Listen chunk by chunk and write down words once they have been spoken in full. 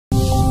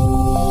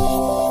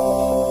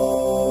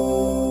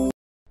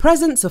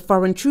Presence of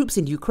foreign troops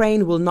in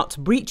Ukraine will not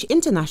breach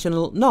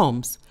international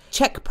norms.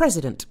 Czech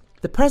President.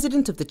 The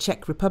President of the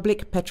Czech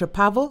Republic, Petr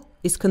Pavel,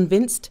 is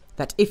convinced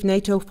that if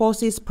NATO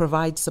forces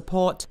provide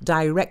support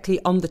directly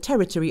on the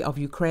territory of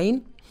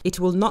Ukraine, it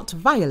will not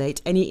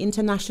violate any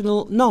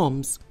international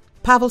norms.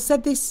 Pavel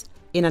said this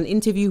in an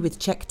interview with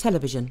Czech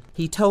television.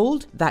 He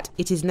told that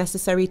it is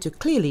necessary to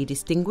clearly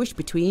distinguish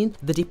between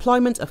the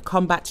deployment of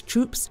combat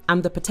troops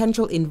and the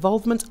potential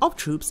involvement of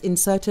troops in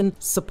certain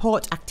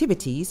support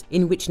activities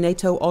in which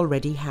NATO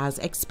already has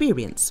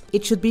experience.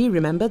 It should be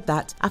remembered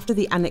that after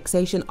the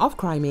annexation of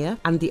Crimea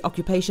and the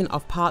occupation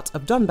of part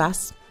of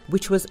Donbas,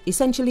 which was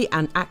essentially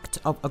an act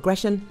of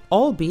aggression,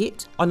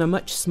 albeit on a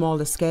much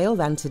smaller scale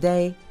than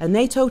today, a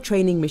NATO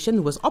training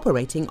mission was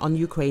operating on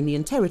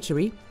Ukrainian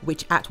territory,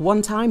 which at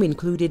one time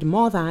included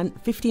more than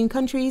 15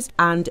 countries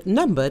and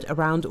numbered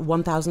around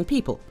 1,000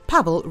 people.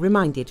 Pavel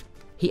reminded.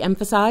 He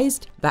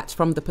emphasized that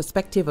from the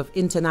perspective of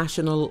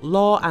international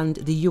law and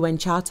the UN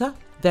Charter,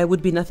 there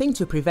would be nothing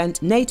to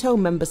prevent NATO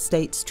member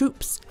states'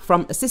 troops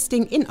from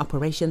assisting in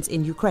operations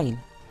in Ukraine.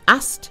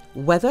 Asked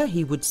whether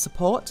he would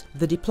support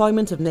the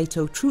deployment of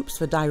NATO troops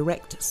for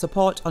direct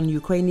support on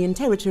Ukrainian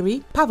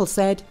territory, Pavel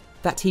said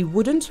that he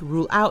wouldn't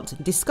rule out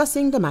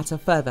discussing the matter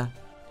further.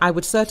 I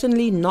would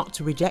certainly not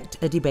reject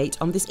a debate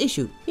on this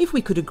issue. If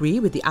we could agree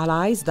with the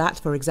allies that,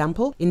 for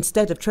example,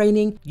 instead of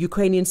training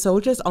Ukrainian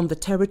soldiers on the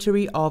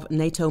territory of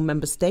NATO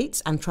member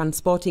states and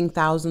transporting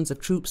thousands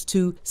of troops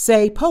to,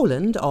 say,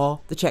 Poland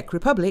or the Czech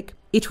Republic,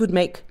 it would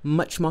make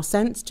much more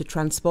sense to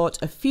transport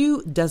a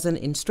few dozen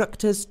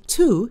instructors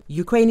to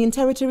Ukrainian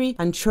territory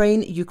and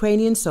train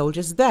Ukrainian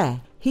soldiers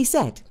there, he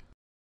said.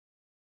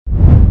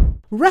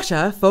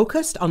 Russia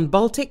focused on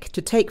Baltic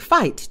to take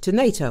fight to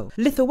NATO,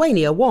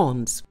 Lithuania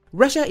warns.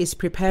 Russia is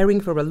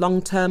preparing for a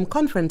long-term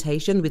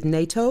confrontation with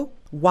NATO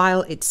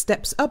while it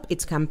steps up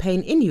its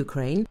campaign in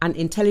Ukraine, an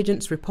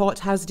intelligence report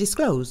has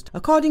disclosed,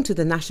 according to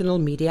the national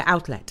media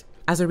outlet.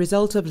 As a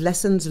result of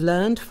lessons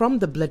learned from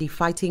the bloody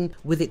fighting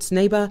with its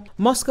neighbor,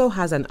 Moscow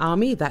has an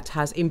army that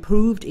has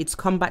improved its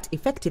combat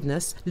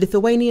effectiveness,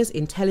 Lithuania's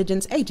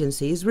intelligence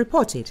agencies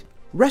reported.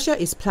 Russia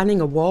is planning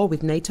a war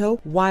with NATO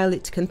while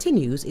it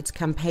continues its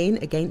campaign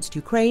against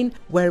Ukraine,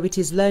 where it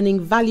is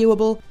learning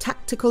valuable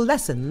tactical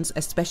lessons,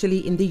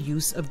 especially in the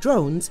use of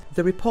drones,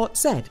 the report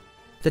said.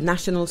 The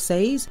National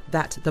says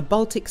that the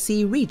Baltic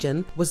Sea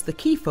region was the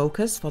key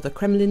focus for the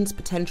Kremlin's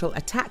potential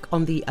attack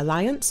on the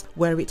alliance,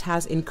 where it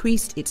has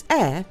increased its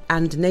air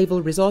and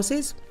naval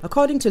resources,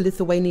 according to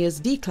Lithuania's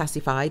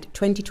declassified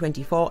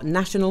 2024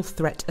 National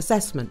Threat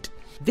Assessment.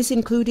 This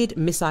included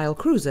missile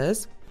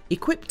cruisers,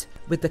 equipped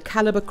with the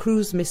Caliber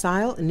cruise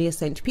missile near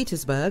St.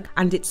 Petersburg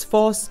and its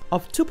force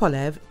of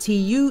Tupolev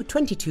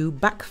Tu-22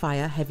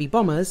 backfire heavy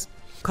bombers,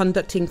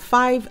 conducting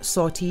 5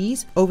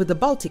 sorties over the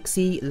Baltic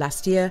Sea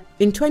last year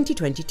in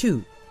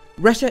 2022.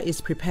 Russia is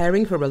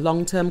preparing for a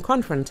long-term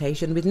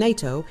confrontation with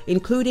NATO,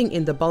 including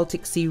in the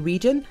Baltic Sea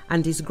region,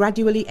 and is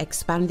gradually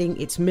expanding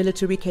its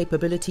military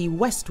capability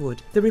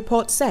westward, the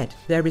report said.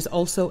 There is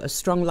also a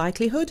strong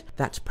likelihood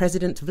that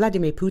President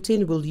Vladimir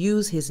Putin will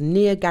use his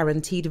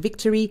near-guaranteed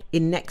victory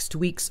in next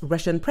week's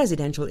Russian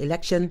presidential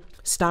election,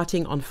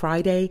 starting on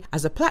Friday,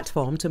 as a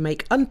platform to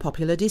make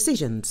unpopular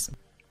decisions.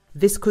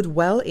 This could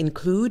well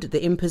include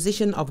the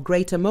imposition of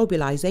greater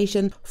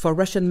mobilization for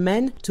Russian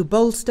men to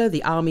bolster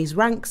the army's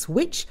ranks,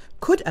 which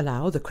could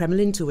allow the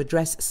Kremlin to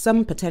address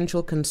some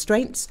potential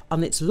constraints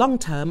on its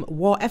long-term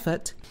war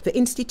effort, the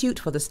Institute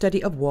for the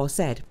Study of War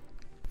said.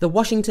 The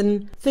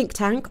Washington think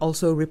tank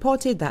also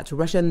reported that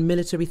Russian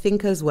military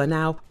thinkers were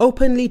now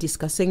openly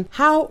discussing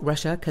how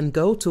Russia can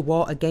go to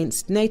war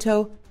against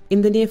NATO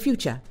in the near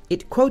future.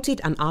 It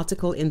quoted an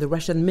article in the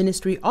Russian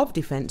Ministry of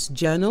Defense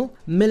journal,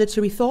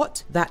 Military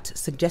Thought, that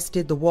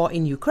suggested the war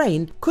in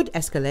Ukraine could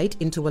escalate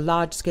into a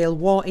large-scale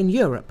war in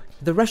Europe.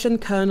 The Russian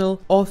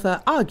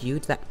author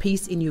argued that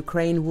peace in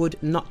Ukraine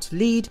would not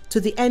lead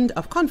to the end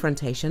of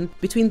confrontation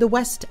between the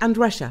West and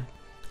Russia.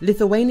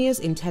 Lithuania's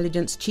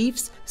intelligence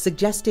chiefs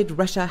suggested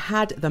Russia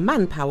had the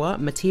manpower,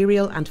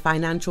 material and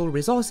financial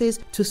resources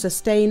to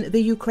sustain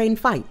the Ukraine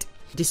fight.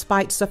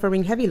 Despite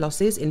suffering heavy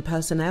losses in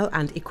personnel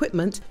and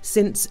equipment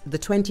since the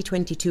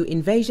 2022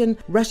 invasion,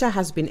 Russia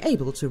has been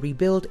able to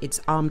rebuild its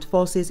armed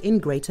forces in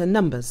greater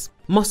numbers.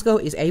 Moscow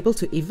is able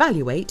to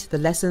evaluate the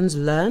lessons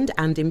learned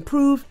and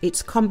improve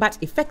its combat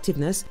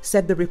effectiveness,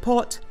 said the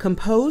report,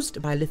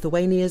 composed by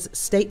Lithuania's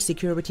State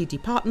Security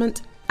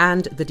Department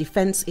and the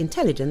Defense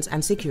Intelligence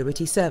and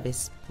Security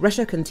Service.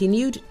 Russia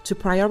continued to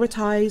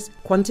prioritize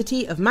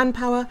quantity of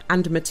manpower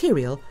and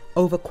material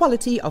over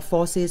quality of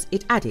forces,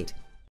 it added.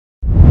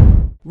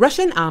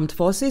 Russian armed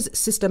forces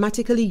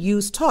systematically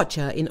use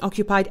torture in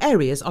occupied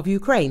areas of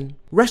Ukraine.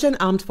 Russian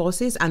armed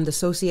forces and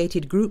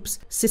associated groups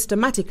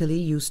systematically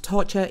use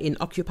torture in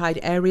occupied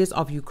areas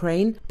of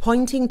Ukraine,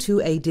 pointing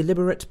to a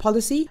deliberate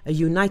policy, a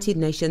United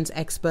Nations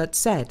expert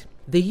said.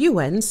 The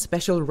UN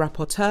Special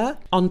Rapporteur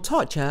on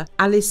Torture,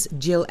 Alice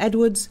Jill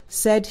Edwards,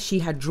 said she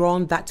had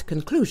drawn that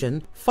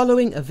conclusion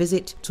following a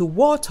visit to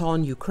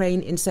war-torn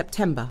Ukraine in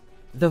September.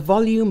 The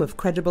volume of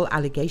credible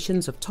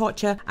allegations of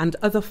torture and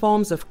other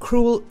forms of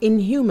cruel,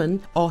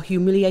 inhuman, or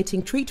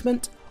humiliating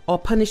treatment or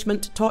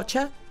punishment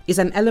torture is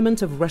an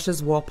element of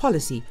Russia's war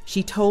policy,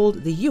 she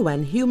told the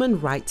UN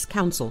Human Rights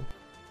Council.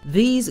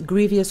 These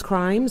grievous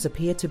crimes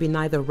appear to be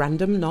neither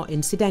random nor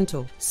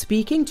incidental.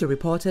 Speaking to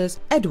reporters,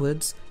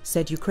 Edwards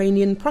said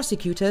Ukrainian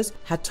prosecutors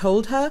had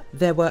told her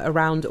there were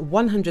around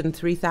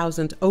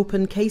 103,000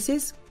 open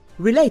cases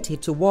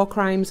related to war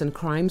crimes and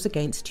crimes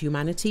against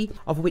humanity,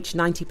 of which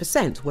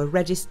 90% were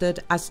registered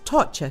as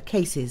torture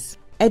cases.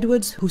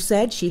 Edwards, who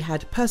said she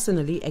had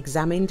personally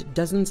examined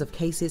dozens of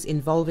cases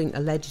involving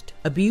alleged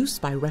abuse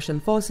by Russian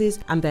forces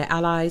and their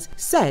allies,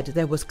 said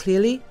there was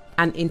clearly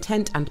an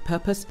intent and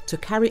purpose to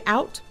carry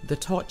out the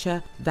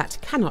torture that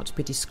cannot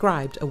be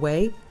described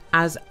away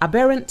as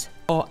aberrant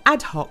or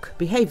ad hoc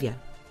behavior.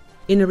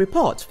 In a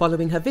report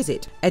following her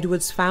visit,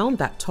 Edwards found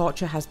that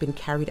torture has been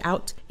carried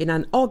out in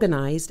an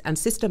organized and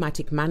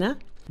systematic manner,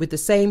 with the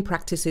same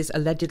practices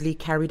allegedly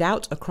carried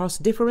out across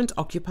different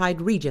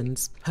occupied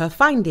regions. Her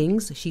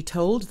findings, she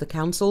told the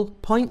council,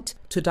 point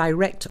to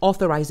direct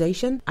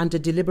authorization and a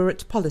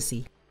deliberate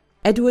policy.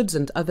 Edwards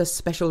and other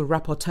special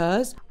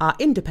rapporteurs are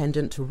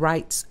independent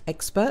rights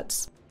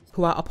experts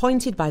who are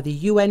appointed by the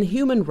UN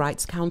Human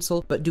Rights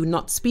Council but do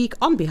not speak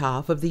on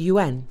behalf of the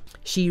UN.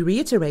 She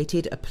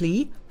reiterated a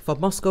plea for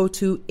Moscow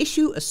to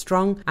issue a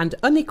strong and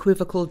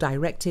unequivocal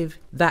directive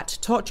that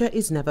torture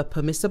is never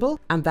permissible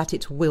and that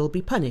it will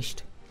be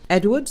punished.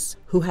 Edwards,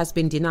 who has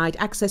been denied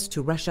access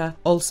to Russia,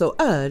 also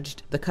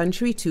urged the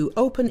country to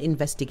open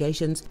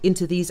investigations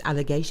into these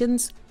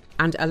allegations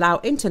and allow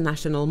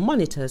international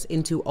monitors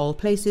into all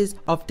places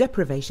of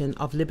deprivation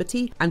of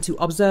liberty and to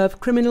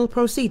observe criminal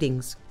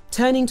proceedings.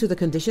 Turning to the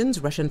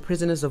conditions Russian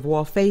prisoners of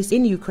war face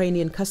in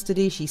Ukrainian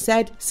custody, she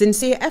said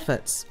sincere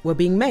efforts were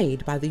being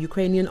made by the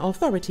Ukrainian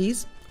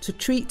authorities to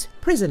treat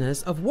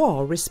prisoners of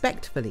war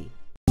respectfully.